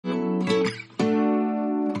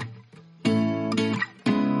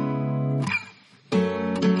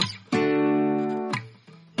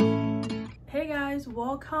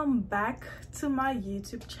welcome back to my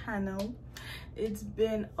YouTube channel. It's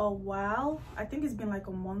been a while. I think it's been like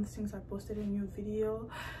a month since I posted a new video,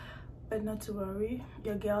 but not to worry,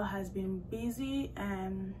 your girl has been busy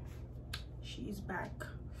and she's back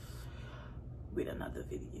with another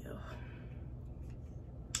video.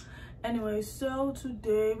 Anyway, so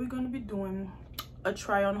today we're going to be doing a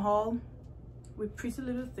try on haul with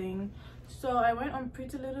Prettylittle. So I went on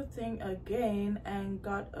Prettylittle again and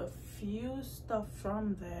got a few stuff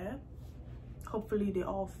from there. Hopefully they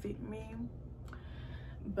all fit me.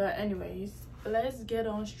 But anyways, let's get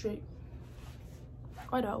on straight.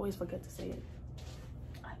 Why do I always forget to say it?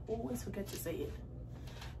 I always forget to say it.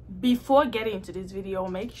 Before getting into this video,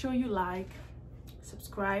 make sure you like,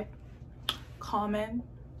 subscribe, comment,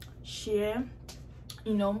 share,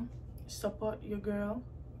 support your girl.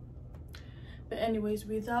 But anyways,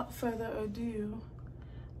 without further ado,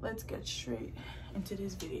 let's get straight into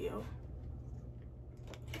this video.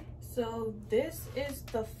 So this is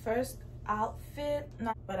the first outfit,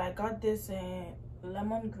 but I got this in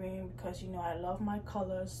lemon green because I love my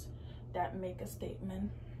colors that make a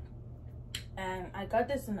statement. And I got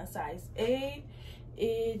this in a size 8.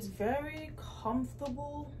 It's very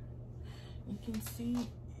comfortable. You can see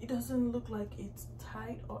it doesn't look like it's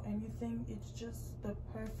tight or anything. It's just the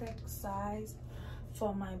perfect size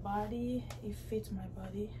for my body. It fits my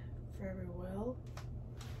body very well.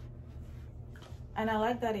 And I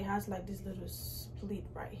like that it has like this little split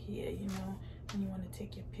right here, when you want to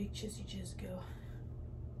take your pictures, you just go.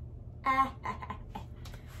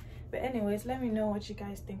 But anyways, let me know what you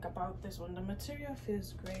guys think about this one. The material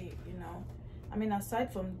feels great, I mean,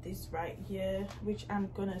 aside from this right here, which I'm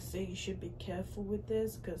gonna say you should be careful with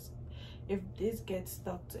this, because if this gets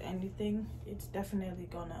stuck to anything, it's definitely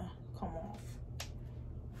gonna come off.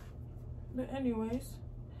 But anyways,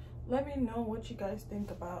 let me know what you guys think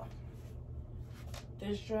about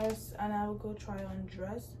this dress, and I will go try on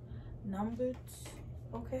dress number 2.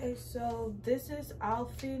 Okay, so this is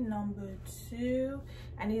outfit number 2,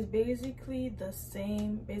 and it's basically the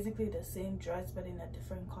same dress but in a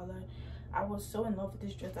different color. I was so in love with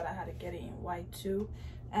this dress that I had to get it in white too.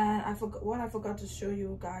 And I forgot to show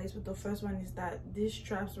you guys with the first one is that these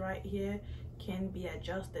straps right here can be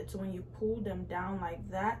adjusted. So when you pull them down like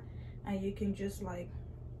that, and you can just like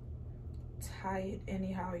tie it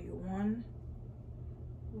anyhow you want,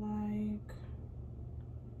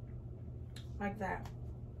 like that.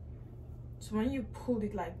 So when you pull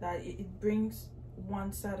it like that, it brings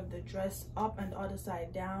one side of the dress up and the other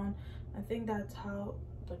side down. I think that's how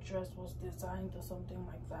the dress was designed or something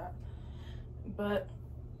like that. But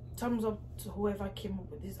thumbs up to whoever came up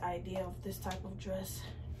with this idea of this type of dress.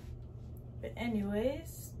 But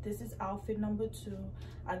anyways, this is outfit number 2.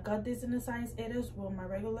 I got this in a size 8 as well. My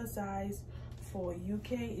regular size for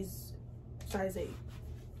UK is size 8.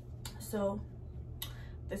 So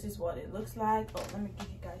this is what it looks like. Oh, let me give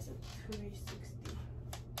you guys a 360.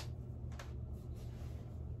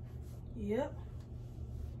 Yep,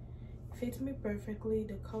 fits me perfectly.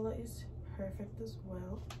 The color is perfect as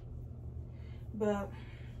well. But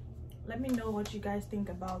let me know what you guys think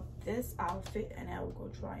about this outfit, and I will go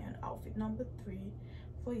try on outfit number 3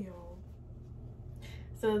 for y'all.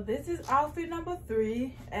 So this is outfit number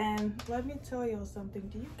 3, and let me tell y'all something.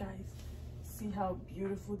 Do you guys see how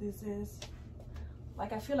beautiful this is?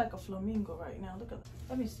 Like, I feel like a flamingo right now. Look at,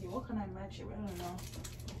 let me see, what can I match it with? I don't know.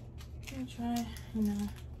 I'm gonna try,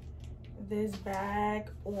 this bag,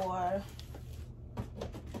 or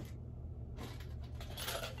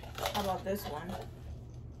how about this one?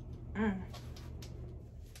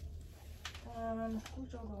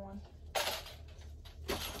 Which other one?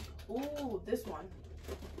 Ooh, this one.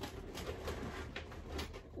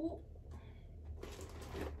 Ooh.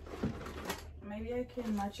 Maybe I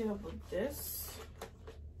can match it up with this.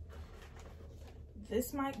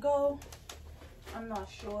 This might go. I'm not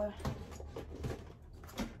sure.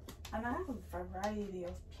 And I have a variety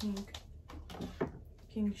of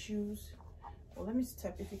pink shoes. Well, let me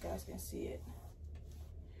step if you guys can see it.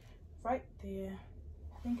 Right there.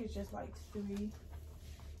 I think it's just like 3.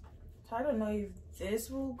 So I don't know if this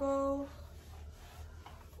will go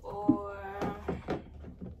or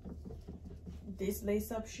this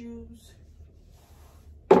lace-up shoes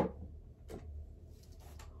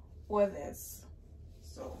or this.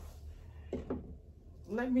 So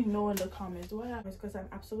let me know in the comments what happens, because I'm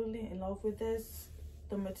absolutely in love with this.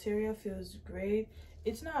 The material feels great.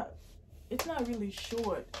 It's not really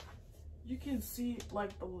short. You can see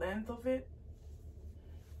like the length of it.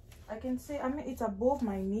 I can say, I mean, it's above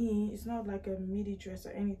my knee. It's not like a midi dress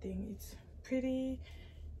or anything. It's pretty,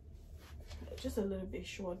 just a little bit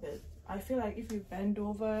short, but I feel like if you bend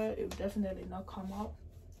over, it will definitely not come up.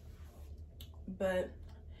 but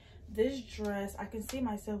this dress, I can see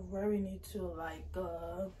myself wearing it to like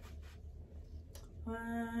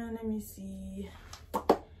let me see,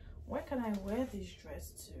 where can I wear this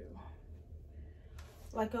dress to?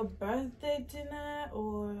 Like a birthday dinner,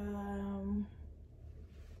 or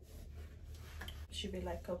should be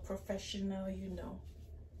like a professional, you know,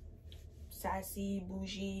 sassy,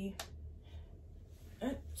 bougie,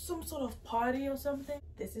 some sort of party or something.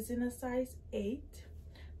 This is in a size 8.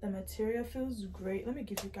 The material feels great. Let me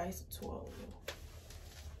give you guys a 12.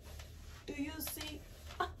 Do you see?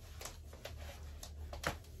 Ah.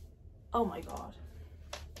 Oh my god.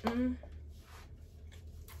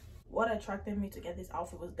 What attracted me to get this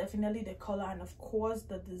outfit was definitely the color, and of course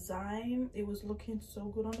the design. It was looking so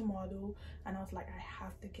good on the model, and I was like, I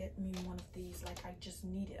have to get me one of these. Like, I just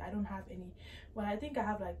need it. I don't have any. Well, I think I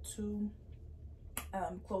have like 2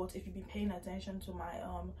 clothes. If you've been paying attention to my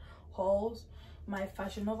hauls, my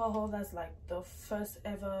Fashion Nova haul, that's like the first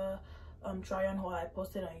ever try on haul I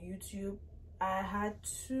posted on YouTube. I had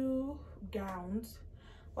 2 gowns.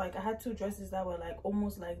 Like, I had 2 dresses that were like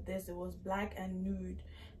almost like this. It was black and nude.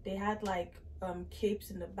 They had like capes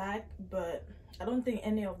in the back, but I don't think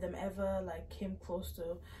any of them ever like came close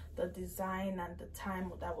to the design and the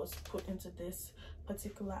time that was put into this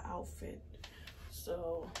particular outfit.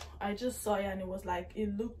 So I just saw it and it was like,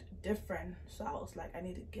 it looked different, so I was like, I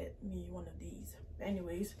need to get me one of these.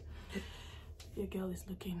 Anyways, your girl is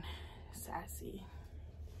looking sassy.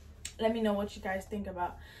 Let me know what you guys think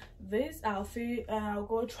about this outfit, and I'll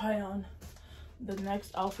go try on the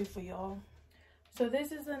next outfit for y'all. So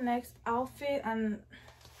this is the next outfit, and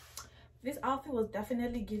this outfit was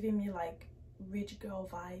definitely giving me like rich girl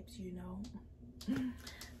vibes, you know,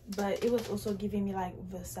 but it was also giving me like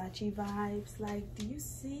Versace vibes. Like, do you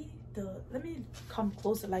see the, let me come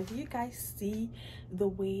closer, like, do you guys see the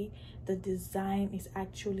way the design is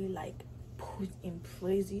actually like put in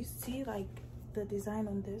place? Do you see like the design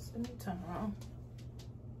on this? Let me turn around.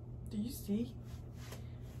 Do you see?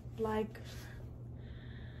 Like,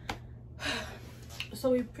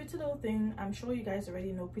 so with Prettylittle thing, I'm sure you guys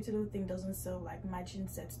already know, Prettylittle thing doesn't sell like matching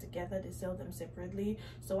sets together. They sell them separately.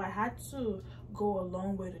 So I had to go a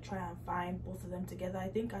long way to try and find both of them together. I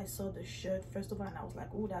think I saw the shirt first of all and I was like,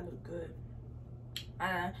 oh, that looked good.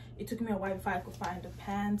 It took me a while before I could find the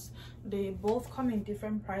pants. They both come in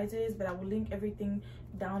different prices, but I will link everything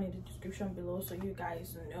down in the description below so you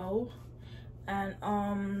guys know.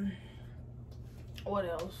 And what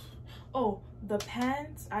else? Oh, the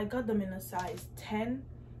pants, I got them in a size 10.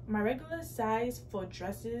 My regular size for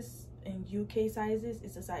dresses in UK sizes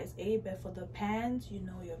is a size 8, but for the pants, you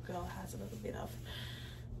know, your girl has a little bit of,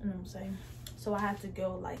 you know what I'm saying, so I had to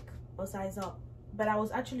go like a size up. But I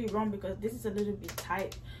was actually wrong because this is a little bit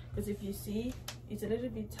tight, because if you see, it's a little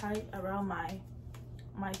bit tight around my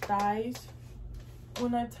thighs.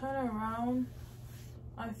 When I turn around,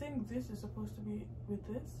 I think this is supposed to be with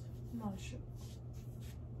this. I'm not sure.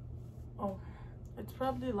 Oh, it's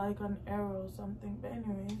probably like an arrow or something, but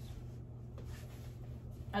anyways,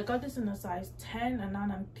 I got this in a size 10, and now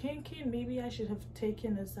I'm thinking maybe I should have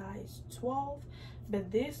taken a size 12,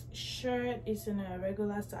 but this shirt is in a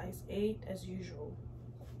regular size 8 as usual.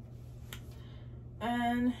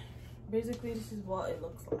 And basically this is what it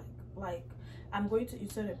looks like. I'm going to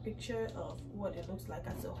insert a picture of what it looks like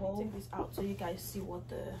as a whole. Take this out so you guys see what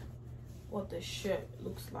the shirt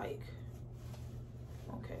looks like.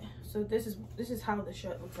 Okay, so this is how the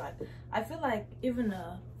shirt looks like. I feel like even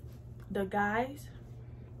the guys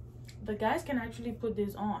can actually put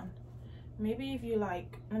this on. Maybe if you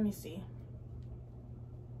like, let me see.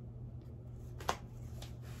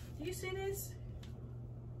 Do you see this?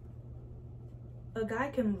 A guy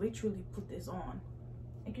can literally put this on.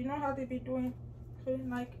 Like, you know how they be doing, putting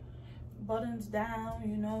like buttons down,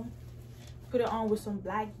 you know, put it on with some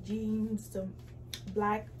black jeans, some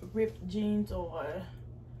black ripped jeans, or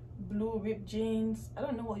blue ripped jeans. I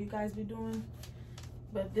don't know what you guys be doing,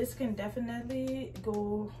 but this can definitely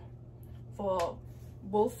go for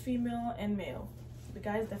both female and male. The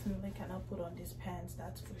guys definitely cannot put on these pants,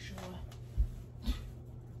 that's for sure.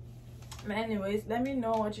 But anyways, let me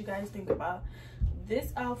know what you guys think about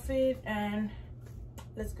this outfit, and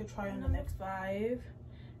let's go try on the next 5.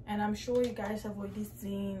 And I'm sure you guys have already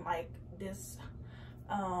seen like this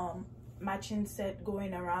matching set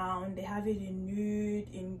going around. They have it in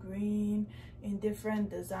nude, in green, in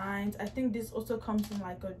different designs. I think this also comes in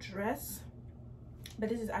like a dress, but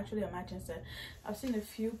this is actually a matching set. I've seen a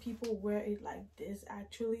few people wear it like this,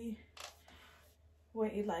 actually wear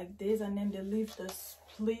it like this, and then they leave the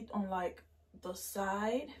split on like the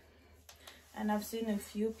side. And I've seen a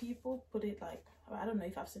few people put it like, I don't know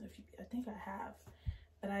if I've seen a few, I think I have,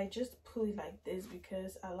 but I just pull it like this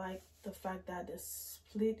because I like the fact that the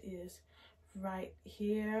split is right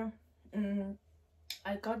here.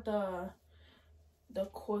 I got the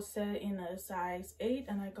corset in a size 8,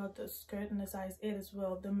 and I got the skirt in a size 8 as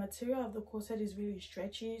well. The material of the corset is really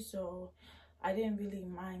stretchy, so I didn't really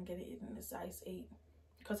mind getting it in a size 8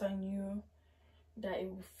 because I knew that it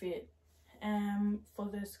would fit. And for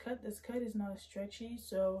the skirt is not stretchy,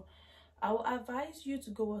 so I will advise you to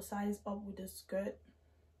go a size up with the skirt.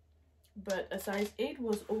 But a size 8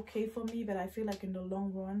 was okay for me, but I feel like in the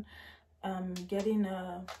long run, getting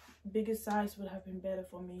a bigger size would have been better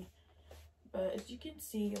for me. But as you can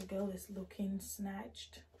see, your girl is looking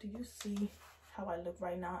snatched. Do you see how I look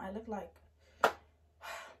right now? I look like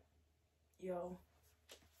yo.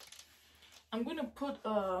 I'm gonna put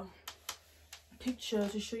a picture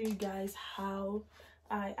to show you guys how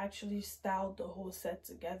I actually styled the whole set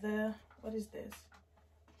together. What is this?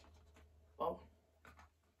 Oh,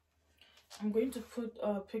 I'm going to put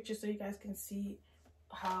a picture so you guys can see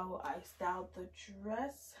how I styled the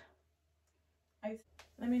dress.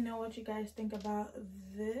 Let me know what you guys think about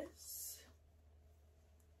this.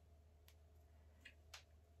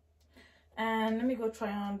 And let me go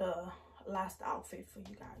try on the last outfit for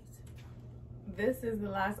you guys. This is the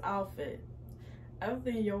last outfit. I don't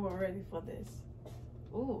think y'all were ready for this.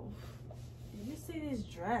 Ooh, did you see this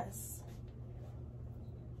dress?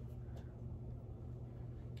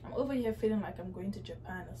 I'm over here feeling like I'm going to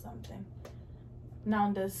Japan or something.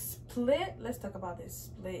 Now the split, let's talk about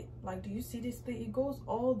this split. Like, do you see this split? It goes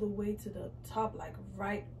all the way to the top, like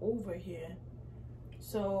right over here.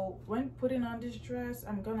 So when putting on this dress,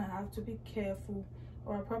 I'm gonna have to be careful,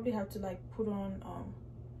 or I probably have to like put on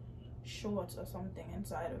shorts or something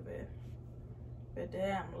inside of it. But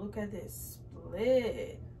damn, look at this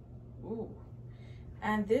split. Ooh.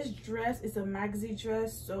 And this dress is a maxi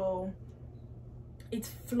dress, so it's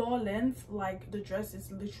floor length. Like, the dress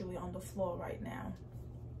is literally on the floor right now.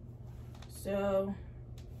 So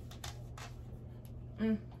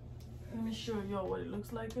let me show y'all what it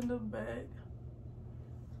looks like in the bag.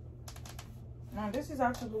 Now this is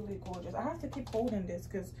absolutely gorgeous. I have to keep holding this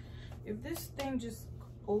because if this thing just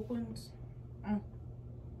opens,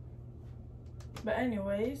 but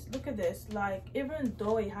anyways, look at this. Like, even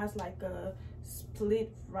though it has like a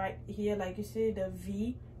split right here, like you see the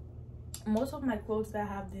V, most of my clothes that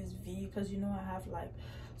have this V, because you know I have like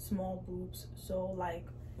small boobs, so like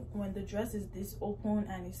when the dress is this open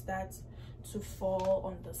and it starts to fall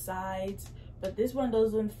on the sides, but this one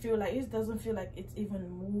doesn't feel like it's even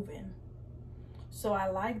moving. So I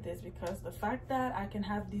like this because the fact that I can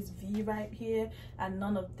have this V right here and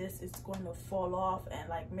none of this is going to fall off and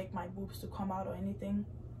like make my boobs to come out or anything.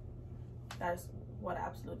 That's what I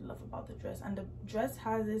absolutely love about the dress. And the dress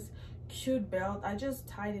has this cute belt. I just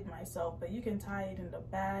tied it myself, but you can tie it in the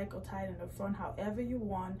back or tie it in the front, however you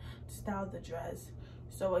want to style the dress.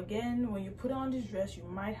 So again, when you put on this dress, you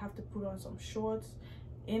might have to put on some shorts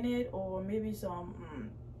in it, or maybe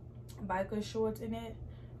some biker shorts in it,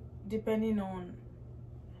 depending on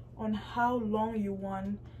how long you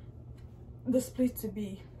want the split to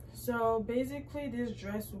be. So basically this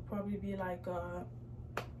dress will probably be like a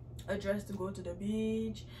dress to go to the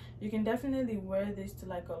beach. You can definitely wear this to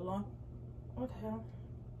like a long, what the hell,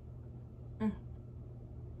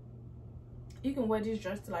 you can wear this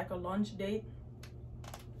dress to like a lunch date,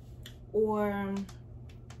 or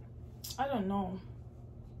I don't know,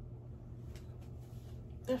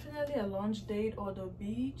 definitely a lunch date or the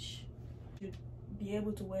beach. You'd be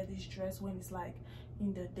able to wear this dress when it's like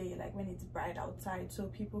in the day, like when it's bright outside, so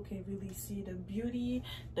people can really see the beauty,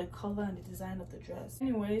 the color, and the design of the dress.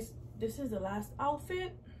 Anyways, this is the last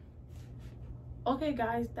outfit. Okay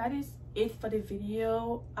guys, that is it for the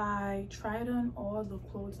video. I tried on all the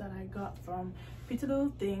clothes that I got from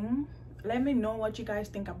Prettylittle. Let me know what you guys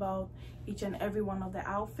think about each and every one of the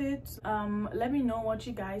outfits. Let me know what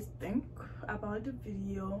you guys think about the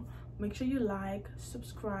video. Make sure you like,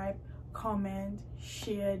 subscribe, comment,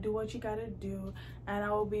 share, do what you gotta do, and I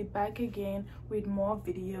will be back again with more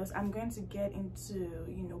videos. I'm going to get into,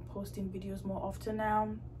 you know, posting videos more often now.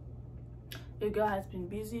 Your girl has been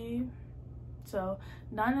busy, so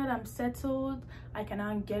now that I'm settled, I can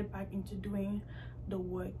now get back into doing the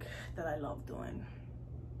work that I love doing.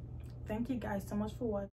 Thank you guys so much for watching.